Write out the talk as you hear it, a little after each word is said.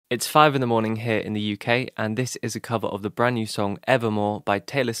It's 5 in the morning here in the UK, and this is a cover of the brand new song Evermore by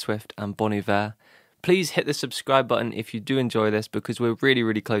Taylor Swift and Bon Iver. Please hit the subscribe button if you do enjoy this, because we're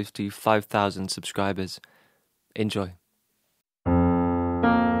really close to 5,000 subscribers. Enjoy.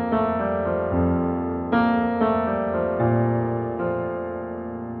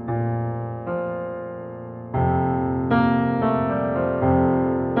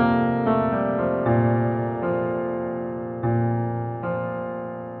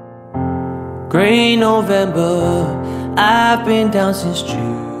 Grey November, I've been down since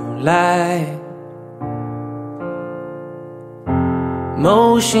July.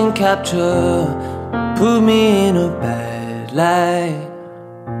 Motion capture put me in a bad light.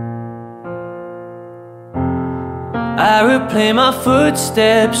 I replay my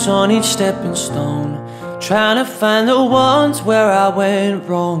footsteps on each stepping stone, trying to find the ones where I went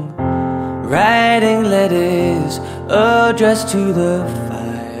wrong. Writing letters addressed to the fire,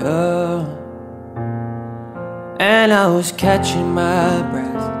 and I was catching my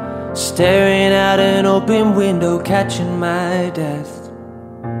breath, staring out an open window, catching my death.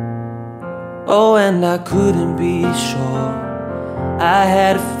 Oh, and I couldn't be sure. I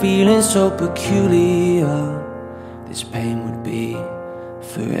had a feeling so peculiar, this pain would be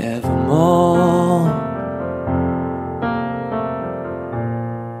forevermore.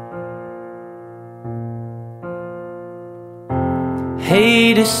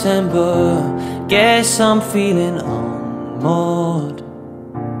 Hey December, guess I'm feeling unmoored.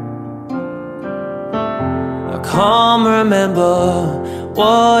 I can't remember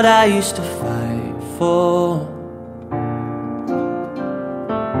what I used to fight for.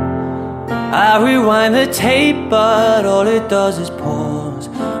 I rewind the tape, but all it does is pause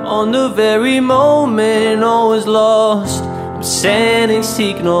on the very moment all was lost. I'm sending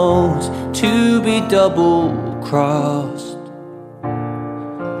signals to be double-crossed,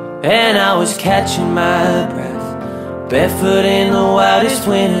 and I was catching my breath, barefoot in the wildest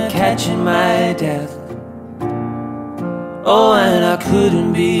winter, catching my death. Oh, and I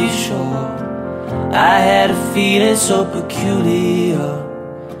couldn't be sure. I had a feeling so peculiar,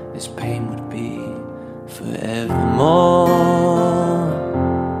 this pain would be forevermore.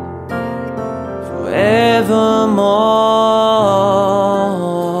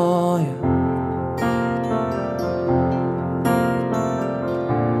 Forevermore, yeah.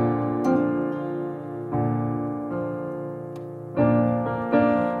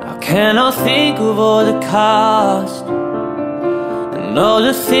 How can I think of all the cost and all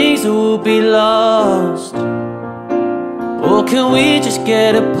the things that will be lost? Or can we just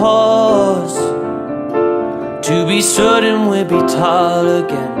get a pause to be certain we'll be tall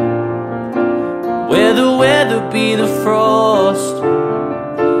again? Where the weather be the frost,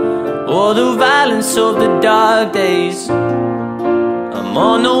 or the violence of the dark days. I'm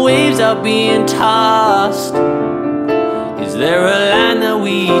on the waves, I'm being tossed. Is there a line that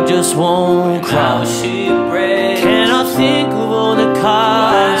we just won't cross? Can I think of all the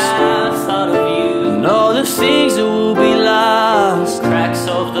costs I thought of you, and all the things that will be lost, cracks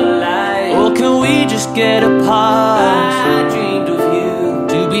of the light? Or can we just get a pause? I dreamed of you,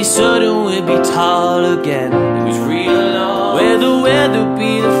 to be certain we'd be tall again. It was real long, where the weather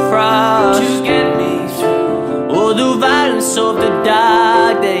be the frost, to get me through, or the violence of the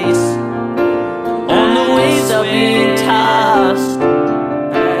dark days. On the waves I've been tossed.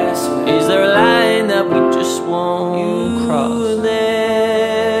 Is there a line that we just won't cross? You were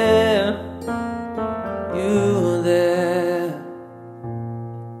there, you were there,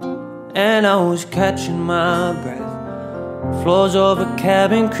 and I was catching my breath, floors of a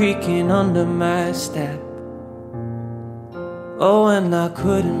cabin creaking under my step. Oh, and I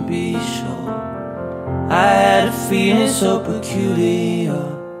couldn't be sure. I had a feeling so peculiar,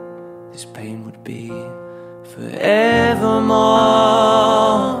 this pain would be forevermore.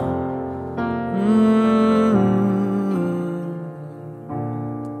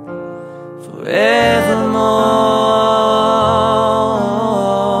 Forever.